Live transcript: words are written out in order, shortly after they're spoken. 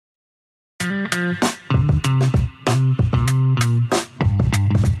Hi,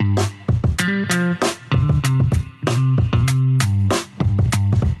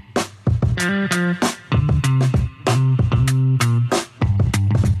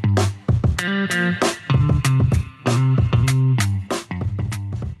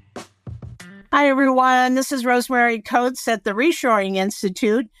 everyone. This is Rosemary Coates at the Reshoring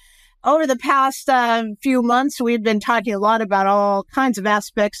Institute. Over the past few months, we've been talking a lot about all kinds of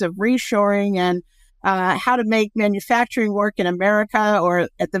aspects of reshoring and how to make manufacturing work in America, or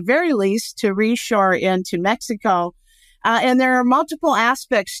at the very least, to reshore into Mexico. And there are multiple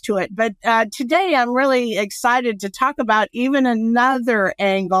aspects to it. But today, I'm really excited to talk about even another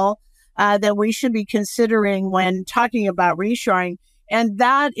angle that we should be considering when talking about reshoring. And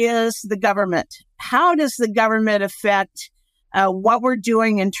that is the government. How does the government affect what we're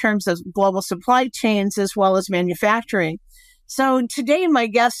doing in terms of global supply chains as well as manufacturing? So today, my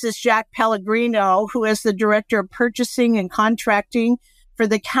guest is Jack Pelligrino, who is the Director of Purchasing and Contracting for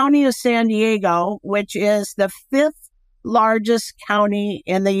the County of San Diego, which is the fifth largest county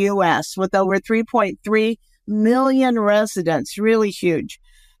in the U.S. with over 3.3 million residents, really huge.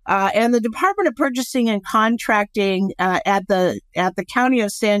 And the Department of Purchasing and Contracting at the County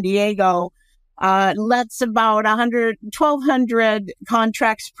of San Diego lets about 1,200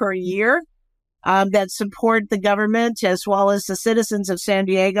 contracts per year that support the government as well as the citizens of San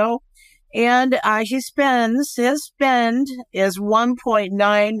Diego. And his spend is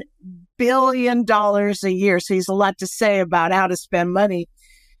 $1.9 billion a year. So he's a lot to say about how to spend money.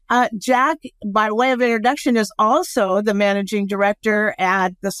 Jack, by way of introduction, is also the managing director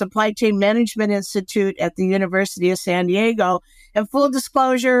at the Supply Chain Management Institute at the University of San Diego. And full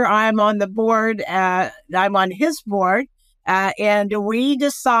disclosure, I'm on the board. I'm on his board, and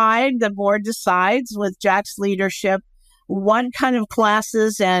the board decides with Jack's leadership what kind of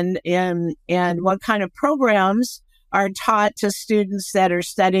classes and what kind of programs are taught to students that are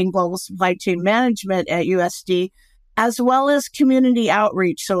studying global supply chain management at USD, as well as community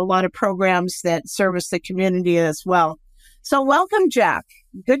outreach. So a lot of programs that service the community as well. So welcome, Jack.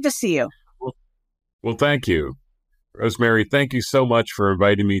 Good to see you. Well, thank you, Rosemary. Thank you so much for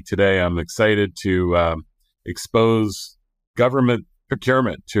inviting me today. I'm excited to expose government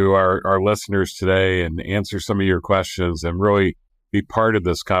procurement to our listeners today and answer some of your questions and really be part of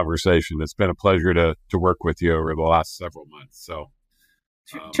this conversation. It's been a pleasure to work with you over the last several months. So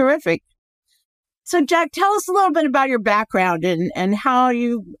terrific. So, Jack, tell us a little bit about your background and how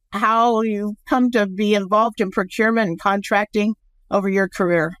you come to be involved in procurement and contracting over your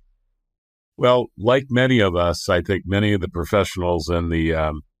career. Well, like many of us, I think many of the professionals in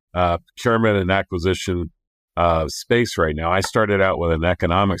the procurement and acquisition space right now, I started out with an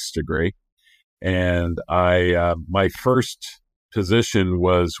economics degree, and my first position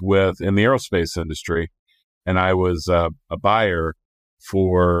was in the aerospace industry, and I was a buyer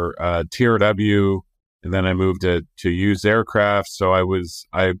for TRW, and then I moved to used aircraft. So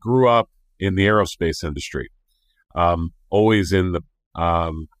I grew up in the aerospace industry, always in the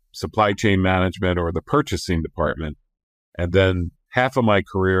supply chain management or the purchasing department. And then half of my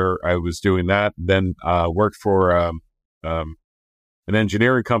career I was doing that. Then worked for an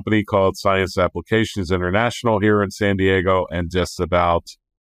engineering company called Science Applications International here in San Diego, and just about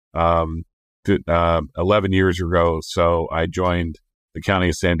 11 years ago, so I joined the County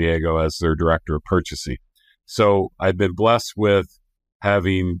of San Diego as their Director of Purchasing. So I've been blessed with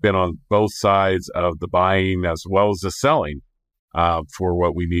having been on both sides of the buying as well as the selling for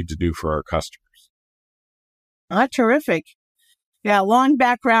what we need to do for our customers. Terrific. Yeah, long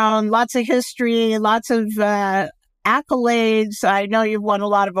background, lots of history, lots of accolades. I know you've won a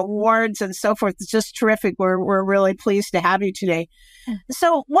lot of awards and so forth. It's just terrific. We're really pleased to have you today.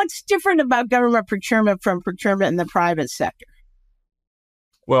 So what's different about government procurement from procurement in the private sector?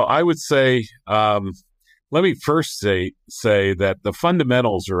 Well, I would say, let me first say that the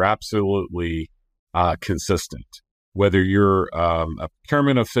fundamentals are absolutely consistent. Whether you're a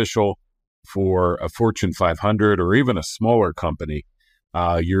procurement official for a Fortune 500 or even a smaller company,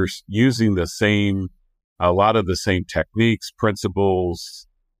 you're using a lot of the same techniques, principles,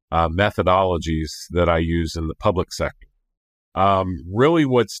 methodologies that I use in the public sector. Really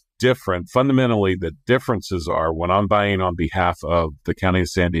what's different, fundamentally, the differences are when I'm buying on behalf of the County of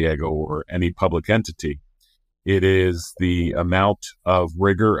San Diego or any public entity, it is the amount of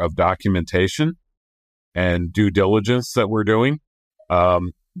rigor of documentation and due diligence that we're doing,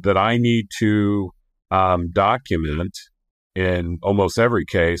 that I need to document in almost every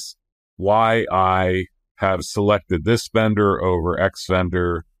case why I have selected this vendor over X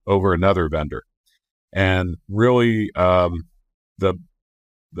vendor over another vendor. And really, the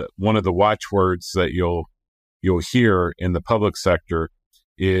one of the watchwords that you'll hear in the public sector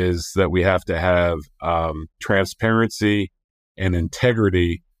is that we have to have transparency and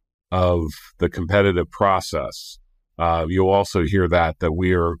integrity of the competitive process. You'll also hear that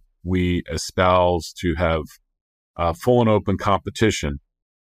we espouse to have full and open competition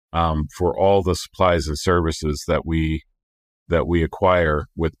for all the supplies and services that we acquire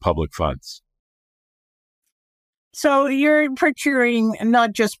with public funds. So you're procuring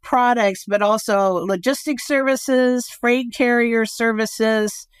not just products, but also logistics services, freight carrier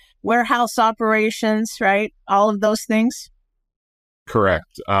services, warehouse operations, right? All of those things?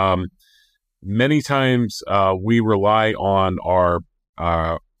 Correct. Many times we rely on our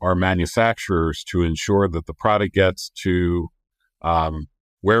manufacturers to ensure that the product gets to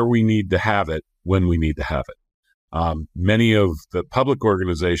where we need to have it when we need to have it. Many of the public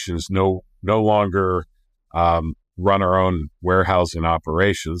organizations no longer run our own warehousing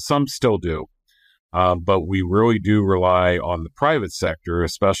operations. Some still do, but we really do rely on the private sector,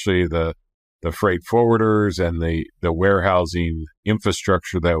 especially the freight forwarders and the warehousing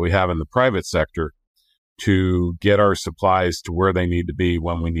infrastructure that we have in the private sector to get our supplies to where they need to be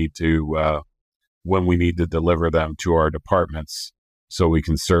when we need to deliver them to our departments so we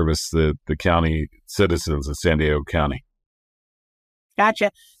can service the county citizens of San Diego County.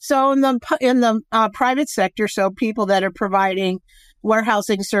 Gotcha. So in the private sector, so people that are providing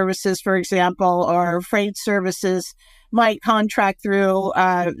warehousing services, for example, or freight services, might contract through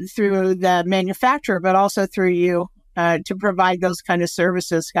the manufacturer, but also through you to provide those kind of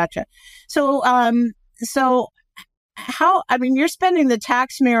services. Gotcha. So how? I mean, you're spending the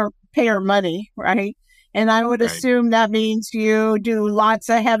taxpayer money, right? And I would assume that means you do lots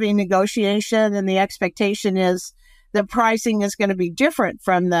of heavy negotiation, and the expectation is the pricing is going to be different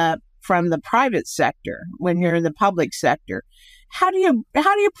from the private sector when you're in the public sector. How do you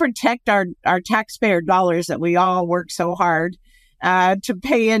protect our taxpayer dollars that we all work so hard to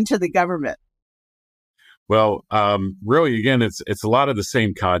pay into the government? Well, really, again, it's a lot of the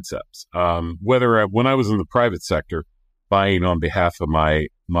same concepts. When I was in the private sector, buying on behalf of my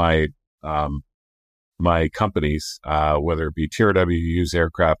companies, whether it be TRW, Used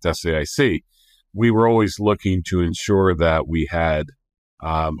Aircraft, SAIC, we were always looking to ensure that we had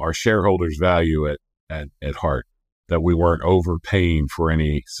our shareholders' value at heart, that we weren't overpaying for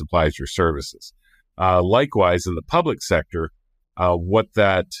any supplies or services. Likewise, in the public sector, what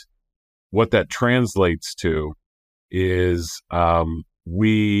that translates to is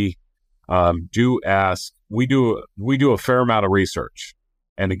we do a fair amount of research,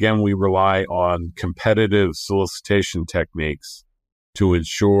 and again, we rely on competitive solicitation techniques to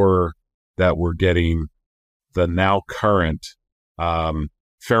ensure that we're getting the now current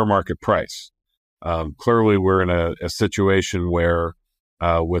fair market price. Clearly, we're in a situation where,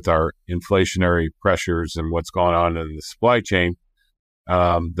 with our inflationary pressures and what's going on in the supply chain,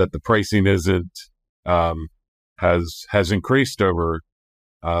 that the pricing has increased over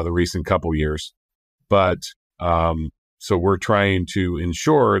the recent couple years. But so we're trying to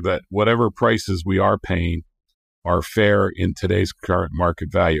ensure that whatever prices we are paying are fair in today's current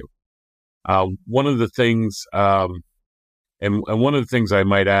market value. One of the things, and one of the things I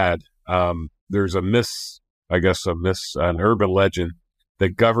might add, there's an urban legend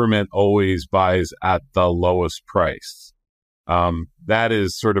that government always buys at the lowest price. That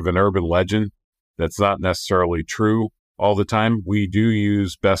is sort of an urban legend that's not necessarily true all the time. We do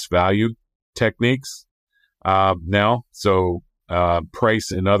use best value techniques now, so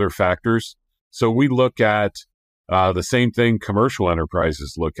price and other factors. So we look at the same thing commercial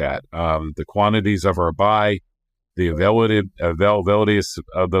enterprises look at, the quantities of our buy, the availability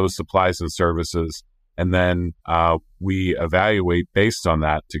of those supplies and services, and then we evaluate based on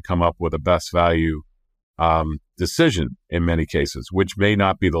that to come up with a best value decision in many cases, which may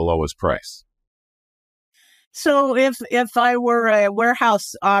not be the lowest price. So if I were a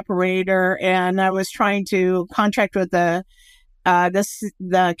warehouse operator and I was trying to contract with the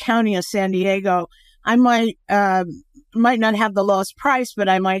county of San Diego, I might not have the lowest price, but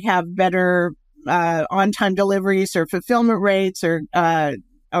I might have better on-time deliveries or fulfillment rates or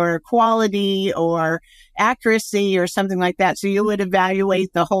quality or accuracy or something like that. So you would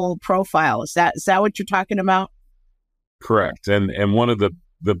evaluate the whole profile. Is that what you're talking about? Correct. And one of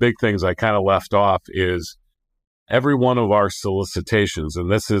the big things I kind of left off is every one of our solicitations,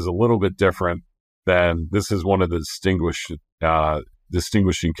 and this is a little bit different than this is one of the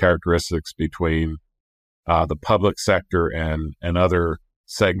distinguishing characteristics between the public sector and other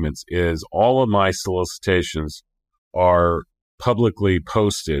segments, is all of my solicitations are publicly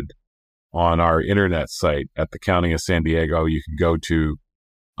posted on our internet site at the County of San Diego. You can go to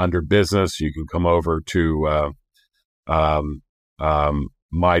under business, you can come over to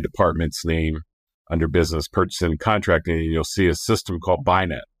my department's name under business purchasing and contracting, and you'll see a system called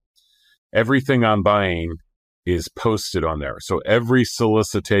BuyNet. Everything on buying is posted on there. So every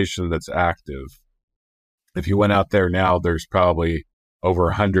solicitation that's active, if you went out there now, there's probably over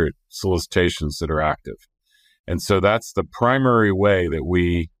 100 solicitations that are active. And so that's the primary way that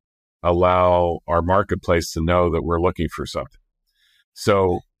we allow our marketplace to know that we're looking for something.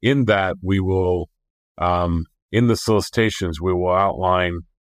 So in that, we will, in the solicitations, we will outline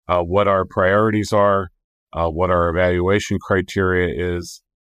what our priorities are, what our evaluation criteria is.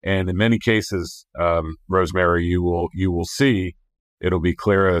 And in many cases, Rosemary, you will see it'll be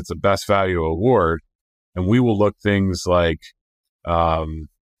clear that it's a best value award. And we will look things like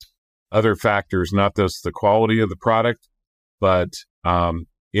other factors, not just the quality of the product, but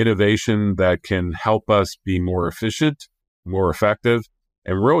innovation that can help us be more efficient, more effective,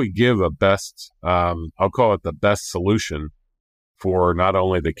 and really give a best, I'll call it the best solution for not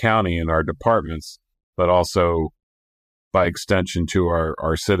only the county and our departments, but also by extension to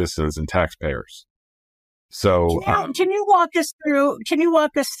our citizens and taxpayers. So can you walk us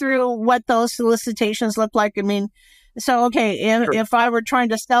through what those solicitations look like? I mean, so, okay, if I were trying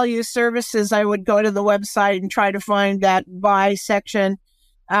to sell you services, I would go to the website and try to find that buy section,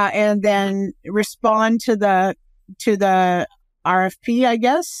 and then respond to the RFP, I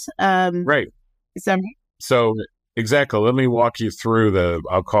guess. Right. So exactly. Let me walk you through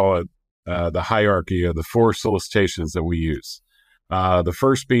I'll call it the hierarchy of the 4 solicitations that we use. The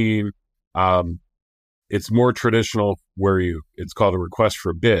first being, it's more traditional it's called a request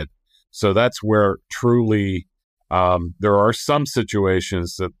for bid. So that's where truly, there are some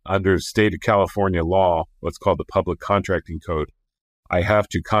situations that under state of California law, what's called the public contracting code, I have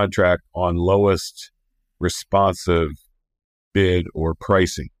to contract on lowest responsive bid or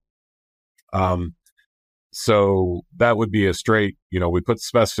pricing. So that would be a straight, we put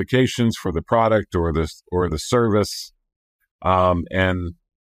specifications for the product or the service, and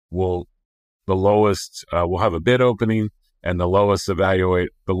we'll have a bid opening, and the lowest evaluate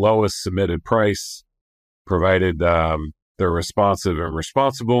the lowest submitted price, provided they're responsive and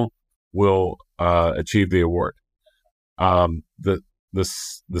responsible, will achieve the award.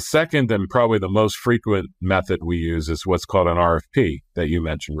 The second and probably the most frequent method we use is what's called an RFP that you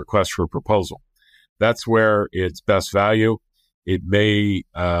mentioned, request for proposal. That's where it's best value. It may,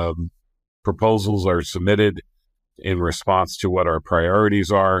 proposals are submitted in response to what our priorities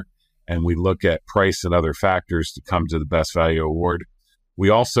are, and we look at price and other factors to come to the best value award. We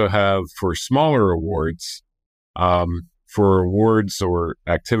also have, for smaller awards, for awards or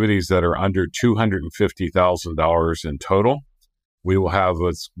activities that are under $250,000 in total, we will have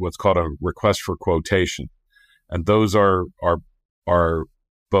what's called a request for quotation. And those are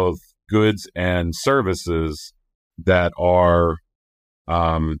both goods and services that are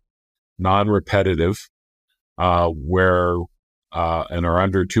non-repetitive, where and are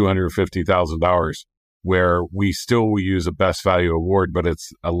under $250,000, where we still will use a best value award, but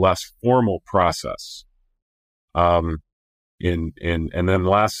it's a less formal process. And then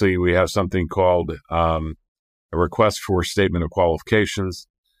lastly, we have something called a request for statement of qualifications.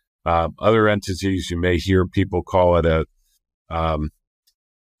 Other entities, you may hear people call it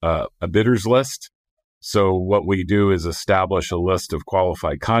a bidder's list. So what we do is establish a list of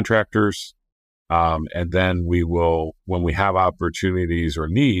qualified contractors, and then we will, when we have opportunities or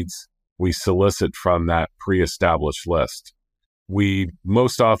needs, we solicit from that pre-established list. We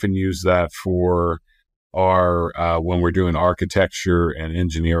most often use that for our when we're doing architecture and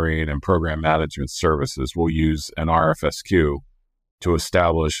engineering and program management services. We'll use an RFSQ to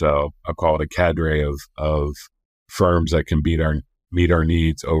establish I'll call it a cadre of firms that can meet our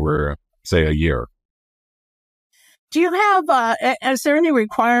needs over, say, a year. Do you have, is there any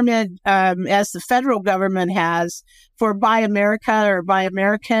requirement, as the federal government has, for Buy America or Buy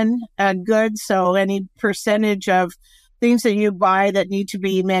American goods? So any percentage of things that you buy that need to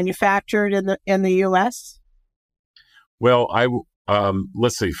be manufactured in the U.S.? Well,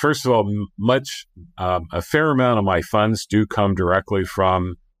 let's see. First of all, a fair amount of my funds do come directly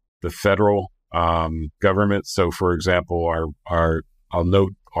from the federal government. So, for example, I'll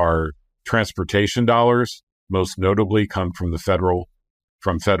note our transportation dollars most notably come from federal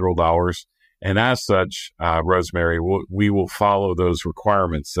dollars. And as such, Rosemary, we will follow those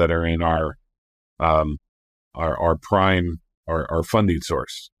requirements that are in our funding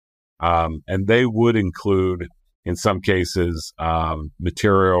source. And they would include, in some cases,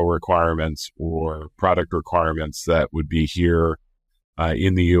 material requirements or product requirements that would be here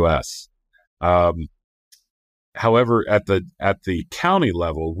in the U.S. However, at the county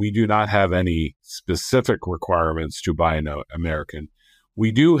level, we do not have any specific requirements to buy American.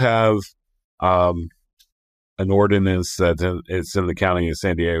 We do have an ordinance that it's in the county of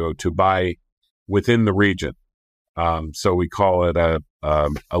San Diego to buy within the region. So we call it a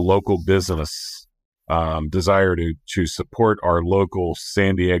local business desire to support our local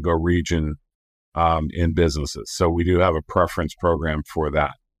San Diego region in businesses. So we do have a preference program for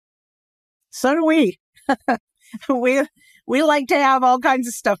that. So do we. We like to have all kinds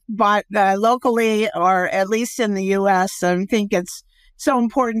of stuff bought locally, or at least in the U.S. I think it's so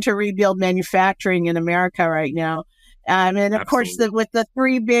important to rebuild manufacturing in America right now. And of Absolutely. course, with the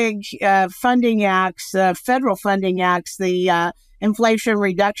three big funding acts, federal funding acts, the Inflation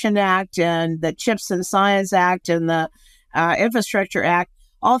Reduction Act and the CHIPS and Science Act and the Infrastructure Act,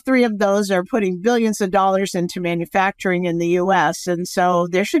 all three of those are putting billions of dollars into manufacturing in the U.S. And so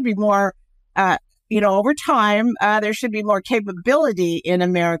there should be more over time, there should be more capability in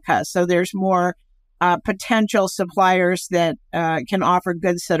America. So there's more potential suppliers that can offer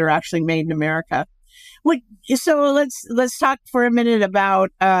goods that are actually made in America. So let's talk for a minute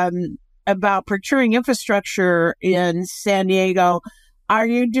about procuring infrastructure in San Diego. Are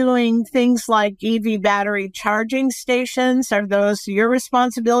you doing things like EV battery charging stations? Are those your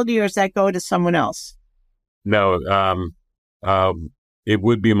responsibility, or does that go to someone else? No, it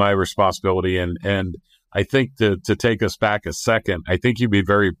would be my responsibility. And I think to take us back a second, I think you'd be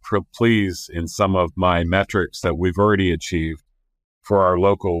very pleased in some of my metrics that we've already achieved for our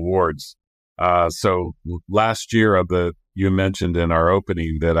local awards. So last year you mentioned in our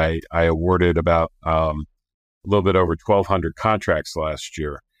opening that I awarded about a little bit over 1,200 contracts last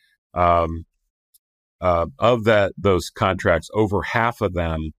year. Of those contracts, over half of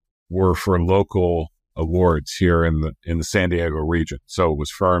them were for local awards here in the San Diego region. So it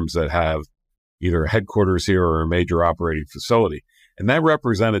was firms that have either headquarters here or a major operating facility. And that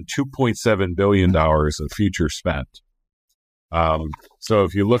represented $2.7 billion of future spent. So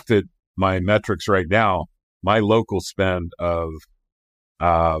if you looked at my metrics right now, my local spend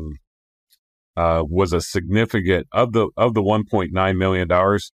was a significant of the $1.9 million,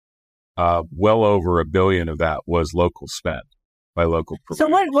 well over $1 billion of that was local spend by local providers.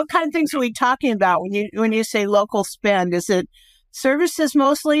 So what kind of things are we talking about when you say local spend? Is it services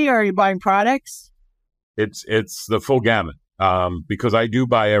mostly, or are you buying products? It's the full gamut, because I do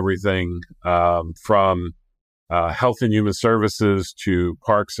buy everything from health and human services to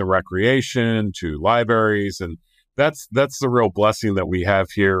parks and recreation to libraries, and that's the real blessing that we have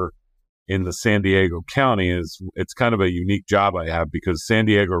here in the San Diego County. Is it's kind of a unique job I have because San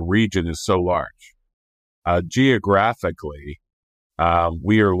Diego region is so large. Geographically,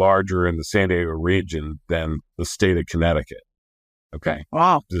 we are larger in the San Diego region than the state of Connecticut. Okay.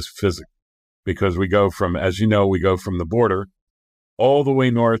 Wow. Just physically. Because we go from the border all the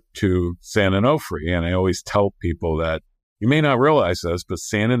way north to San Onofre. And I always tell people that you may not realize this, but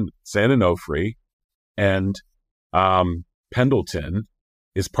San Onofre and Pendleton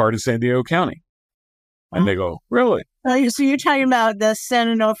is part of San Diego County. And they go, really? So you're talking about the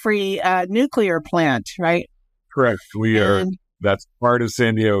San Onofre nuclear plant, right? Correct. That's part of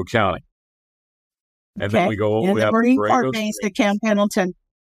San Diego County. And then we go all the way up to Marine Corps Borrego base Springs. at Camp Pendleton.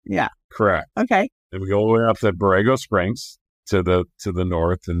 Yeah. Correct. Okay. And we go all the way up to Borrego Springs to the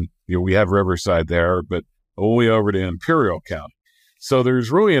north, and we have Riverside there, but all the way over to Imperial County. So there's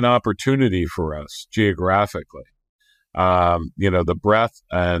really an opportunity for us geographically. The breadth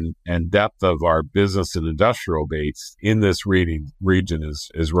and depth of our business and industrial base in this region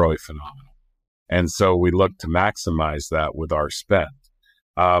is really phenomenal. And so we look to maximize that with our spend.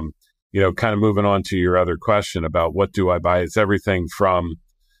 Kind of moving on to your other question about what do I buy? It's everything from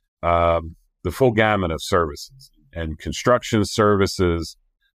the full gamut of services and construction services.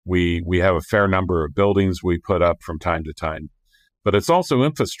 We have a fair number of buildings we put up from time to time, but it's also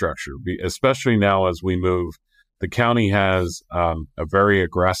infrastructure, especially now as we move. The county has a very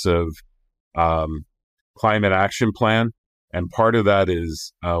aggressive climate action plan, and part of that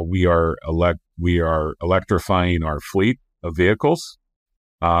is we are electrifying our fleet of vehicles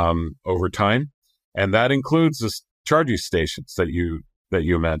over time, and that includes the charging stations that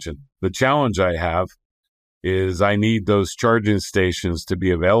you mentioned. The challenge I have is I need those charging stations to be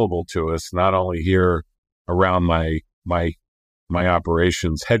available to us, not only here around my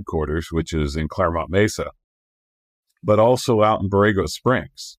operations headquarters, which is in Claremont Mesa, but also out in Borrego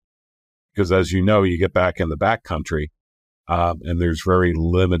Springs. Because as you know, you get back in the backcountry, and there's very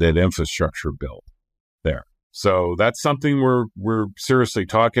limited infrastructure built there. So that's something we're seriously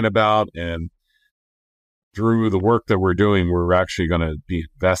talking about. And through the work that we're doing, we're actually going to be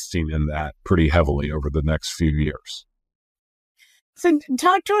investing in that pretty heavily over the next few years. So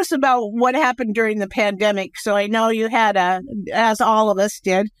talk to us about what happened during the pandemic. So I know you had, as all of us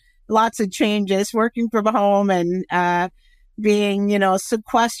did, lots of changes, working from home and being,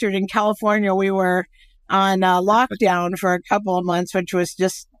 sequestered in California. We were on lockdown for a couple of months, which was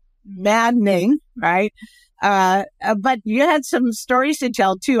just maddening, right? But you had some stories to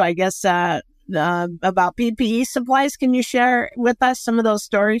tell too, I guess, about PPE supplies. Can you share with us some of those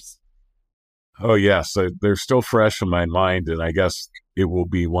stories? Oh, yes. They're still fresh in my mind, and I guess it will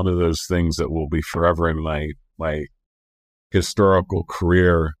be one of those things that will be forever in my historical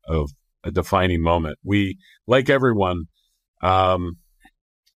career of a defining moment. We, like everyone, I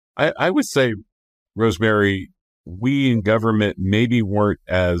would say, Rosemary, we in government maybe weren't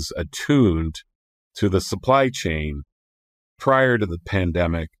as attuned to the supply chain prior to the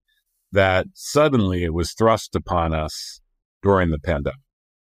pandemic that suddenly it was thrust upon us during the pandemic.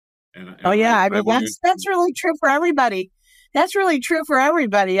 I mean, that's really true for everybody. That's really true for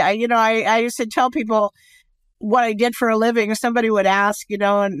everybody. I used to tell people what I did for a living. Somebody would ask,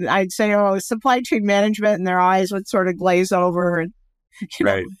 and I'd say, supply chain management, and their eyes would sort of glaze over. And,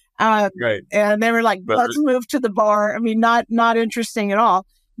 right. Right. And they were like, let's move to the bar. I mean, not interesting at all.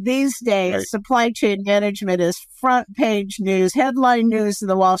 These days, right. Supply chain management is front page news, headline news in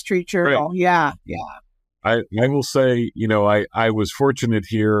the Wall Street Journal. Right. Yeah. I will say, I was fortunate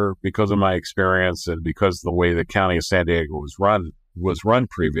here because of my experience and because the way the county of San Diego was run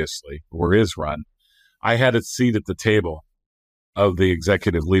previously, or is run. I had a seat at the table of the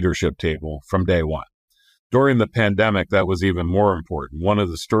executive leadership table from day one. During the pandemic, that was even more important. One of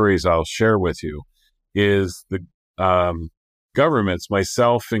the stories I'll share with you is the governments,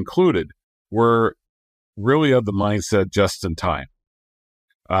 myself included, were really of the mindset just in time.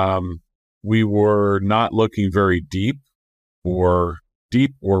 We were not looking very deep or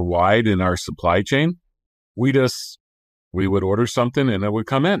wide in our supply chain. We would order something and it would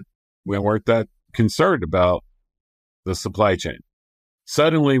come in. We weren't that concerned about the supply chain.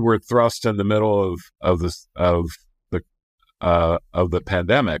 Suddenly, we're thrust in the middle of the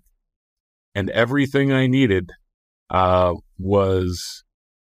pandemic, and everything I needed was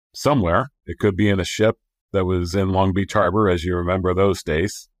somewhere. It could be in a ship that was in Long Beach Harbor, as you remember those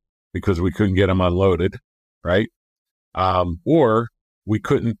days, because we couldn't get them unloaded, right? Or we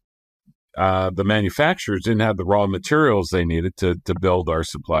couldn't. The manufacturers didn't have the raw materials they needed to build our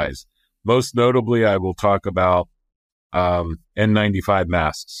supplies. Most notably, I will talk about N95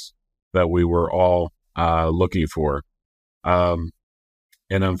 masks that we were all looking for. And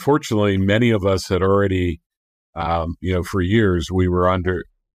unfortunately, many of us had already, for years, we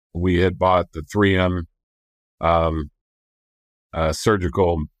had bought the 3M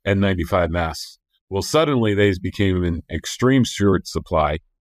surgical N95 masks. Well, suddenly these became an extreme short supply,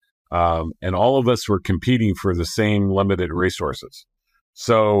 and all of us were competing for the same limited resources.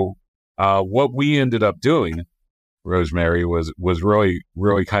 So what we ended up doing, Rosemary, was really,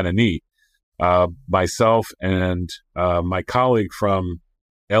 really kind of neat. Myself and my colleague from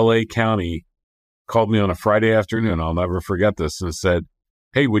LA County called me on a Friday afternoon. I'll never forget this, and said,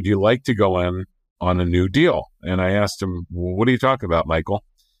 "Hey, would you like to go in on a new deal?" And I asked him, "Well, what are you talking about, Michael?"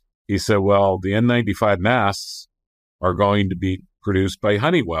 He said, "Well, the N95 masks are going to be produced by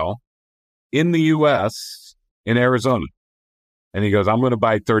Honeywell in the U.S. in Arizona." And he goes, "I'm going to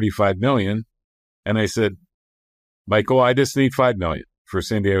buy 35 million. And I said, "Michael, I just need 5 million for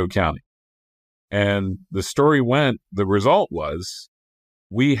San Diego County." And the result was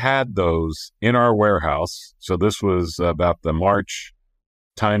we had those in our warehouse. So this was about the March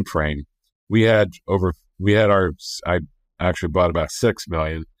timeframe. I actually bought about 6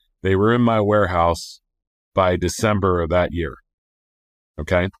 million. They were in my warehouse by December of that year.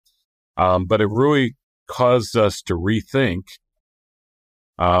 Okay. But it really caused us to rethink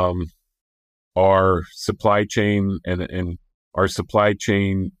our supply chain and our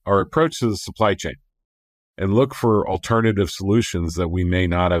approach to the supply chain, and look for alternative solutions that we may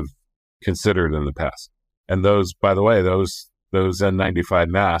not have considered in the past. And those, by the way, those N95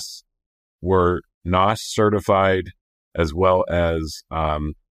 masks were NOS certified as well as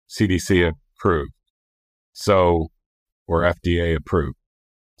CDC approved, or FDA approved.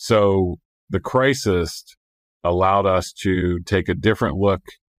 So the crisis allowed us to take a different look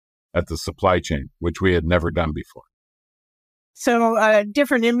at the supply chain, which we had never done before. So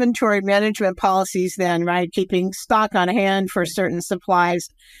different inventory management policies then, right? Keeping stock on hand for certain supplies,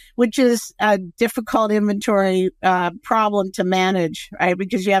 which is a difficult inventory problem to manage, right?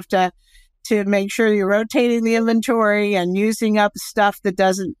 Because you have to to make sure you're rotating the inventory and using up stuff that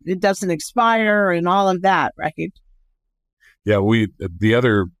doesn't expire and all of that, right? Yeah, the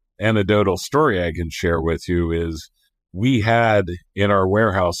other anecdotal story I can share with you is we had in our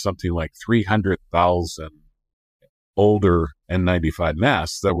warehouse something like 300,000 older N95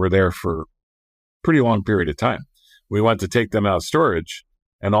 masks that were there for a pretty long period of time. We went to take them out of storage,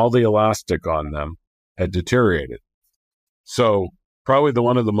 and all the elastic on them had deteriorated. So probably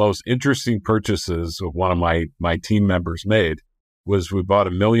one of the most interesting purchases of one of my team members made was we bought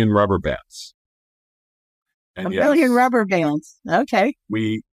 1 million rubber bands. And 1 million rubber bands. Okay.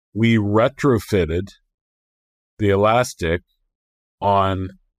 We retrofitted the elastic on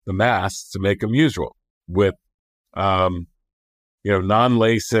the masks to make them usable with,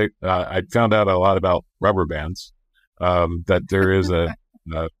 non-LASIK. I found out a lot about rubber bands, that there is a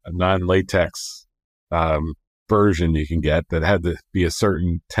non-latex version you can get that had to be a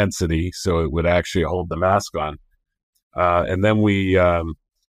certain intensity so it would actually hold the mask on. And then we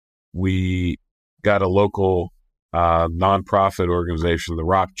got a local nonprofit organization, the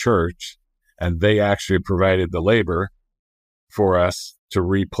Rock Church, and they actually provided the labor for us to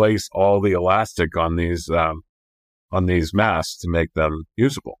replace all the elastic on these masks to make them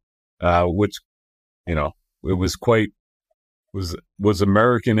usable, which, it was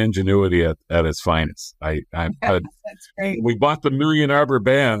American ingenuity at its finest. That's great. We bought the 1 million rubber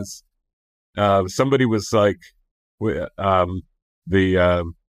bands. Somebody was like, the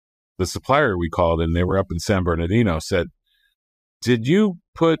supplier we called, and they were up in San Bernardino, said, "Did you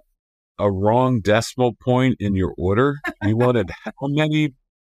put a wrong decimal point in your order? You wanted how many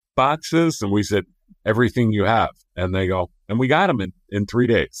boxes?" And we said, "Everything you have." And they go, and we got them in 3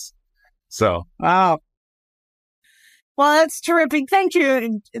 days. So. Wow. Well, that's terrific. Thank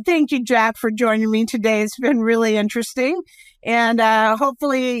you, Jack, for joining me today. It's been really interesting. And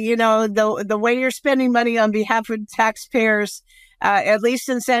hopefully, the way you're spending money on behalf of taxpayers, at least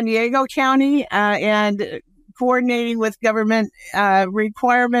in San Diego County, and coordinating with government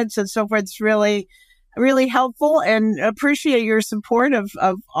requirements and so forth, it's really, really helpful, and appreciate your support of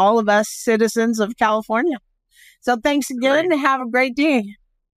all of us citizens of California. So thanks again. Great. Have a great day.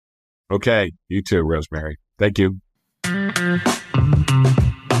 Okay. You too, Rosemary. Thank you.